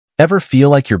Ever feel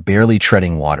like you're barely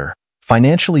treading water?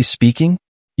 Financially speaking,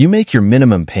 you make your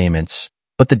minimum payments,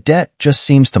 but the debt just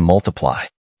seems to multiply.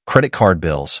 Credit card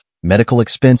bills, medical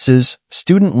expenses,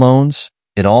 student loans,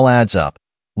 it all adds up,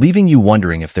 leaving you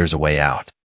wondering if there's a way out.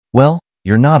 Well,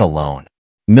 you're not alone.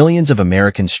 Millions of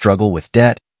Americans struggle with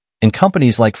debt, and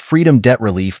companies like Freedom Debt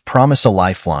Relief promise a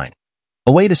lifeline,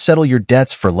 a way to settle your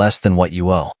debts for less than what you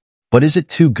owe. But is it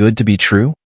too good to be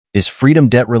true? Is Freedom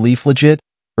Debt Relief legit,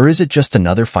 or is it just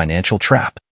another financial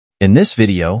trap? In this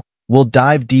video, we'll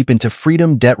dive deep into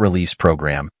Freedom Debt Relief's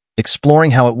program,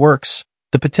 exploring how it works,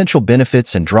 the potential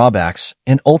benefits and drawbacks,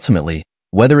 and ultimately,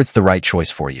 whether it's the right choice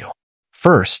for you.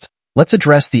 First, let's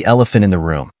address the elephant in the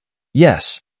room.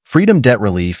 Yes, Freedom Debt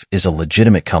Relief is a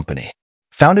legitimate company.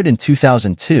 Founded in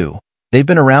 2002, they've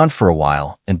been around for a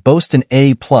while and boast an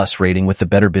A+ rating with the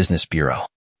Better Business Bureau.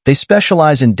 They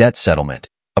specialize in debt settlement,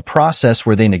 a process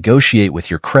where they negotiate with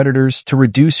your creditors to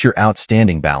reduce your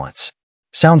outstanding balance.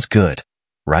 Sounds good,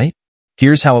 right?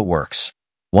 Here's how it works.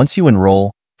 Once you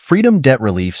enroll, Freedom Debt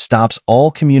Relief stops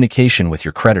all communication with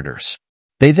your creditors.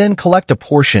 They then collect a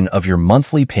portion of your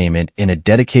monthly payment in a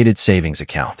dedicated savings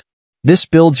account. This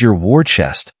builds your war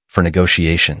chest for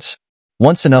negotiations.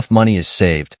 Once enough money is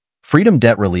saved, Freedom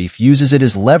Debt Relief uses it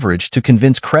as leverage to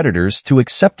convince creditors to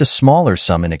accept a smaller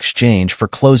sum in exchange for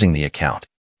closing the account.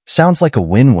 Sounds like a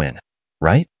win-win,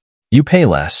 right? You pay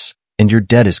less, and your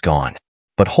debt is gone.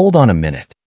 But hold on a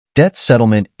minute. Debt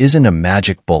settlement isn't a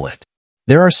magic bullet.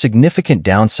 There are significant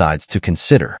downsides to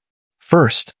consider.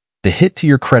 First, the hit to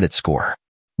your credit score.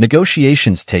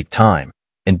 Negotiations take time,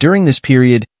 and during this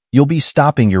period, you'll be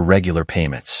stopping your regular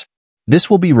payments. This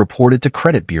will be reported to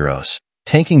credit bureaus,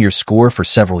 tanking your score for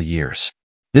several years.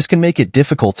 This can make it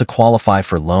difficult to qualify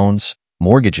for loans,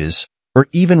 mortgages, or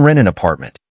even rent an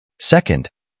apartment. Second,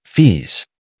 fees.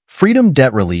 Freedom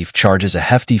Debt Relief charges a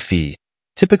hefty fee,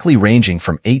 typically ranging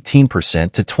from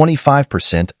 18% to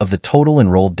 25% of the total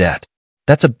enrolled debt.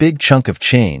 That's a big chunk of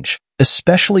change,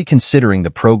 especially considering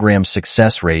the program's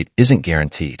success rate isn't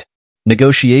guaranteed.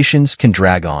 Negotiations can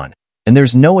drag on, and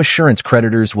there's no assurance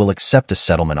creditors will accept a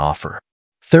settlement offer.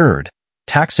 Third,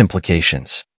 tax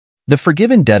implications. The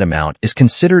forgiven debt amount is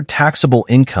considered taxable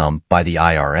income by the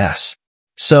IRS.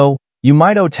 So, you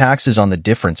might owe taxes on the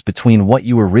difference between what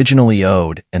you originally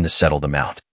owed and the settled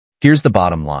amount. Here's the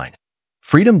bottom line.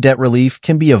 Freedom Debt Relief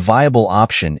can be a viable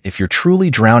option if you're truly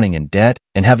drowning in debt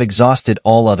and have exhausted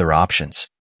all other options.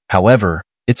 However,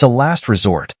 it's a last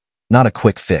resort, not a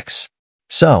quick fix.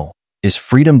 So, is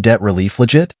Freedom Debt Relief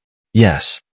legit?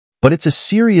 Yes, but it's a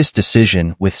serious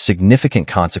decision with significant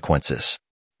consequences.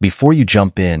 Before you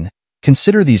jump in,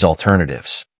 consider these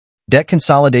alternatives. Debt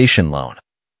consolidation loan.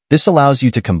 This allows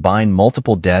you to combine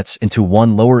multiple debts into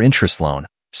one lower interest loan,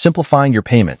 simplifying your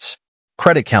payments.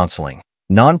 Credit counseling.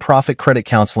 Nonprofit credit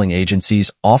counseling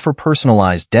agencies offer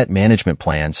personalized debt management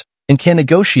plans and can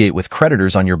negotiate with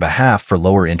creditors on your behalf for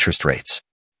lower interest rates.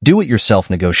 Do-it-yourself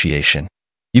negotiation.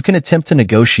 You can attempt to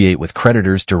negotiate with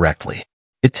creditors directly.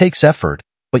 It takes effort,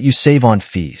 but you save on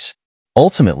fees.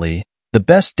 Ultimately, the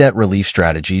best debt relief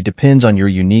strategy depends on your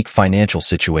unique financial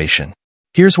situation.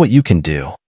 Here's what you can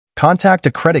do. Contact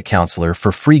a credit counselor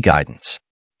for free guidance.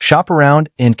 Shop around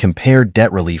and compare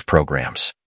debt relief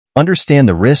programs. Understand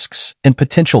the risks and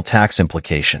potential tax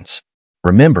implications.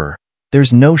 Remember,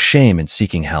 there's no shame in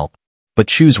seeking help, but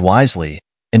choose wisely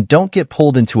and don't get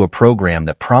pulled into a program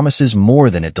that promises more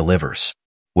than it delivers.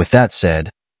 With that said,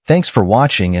 thanks for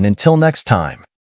watching, and until next time.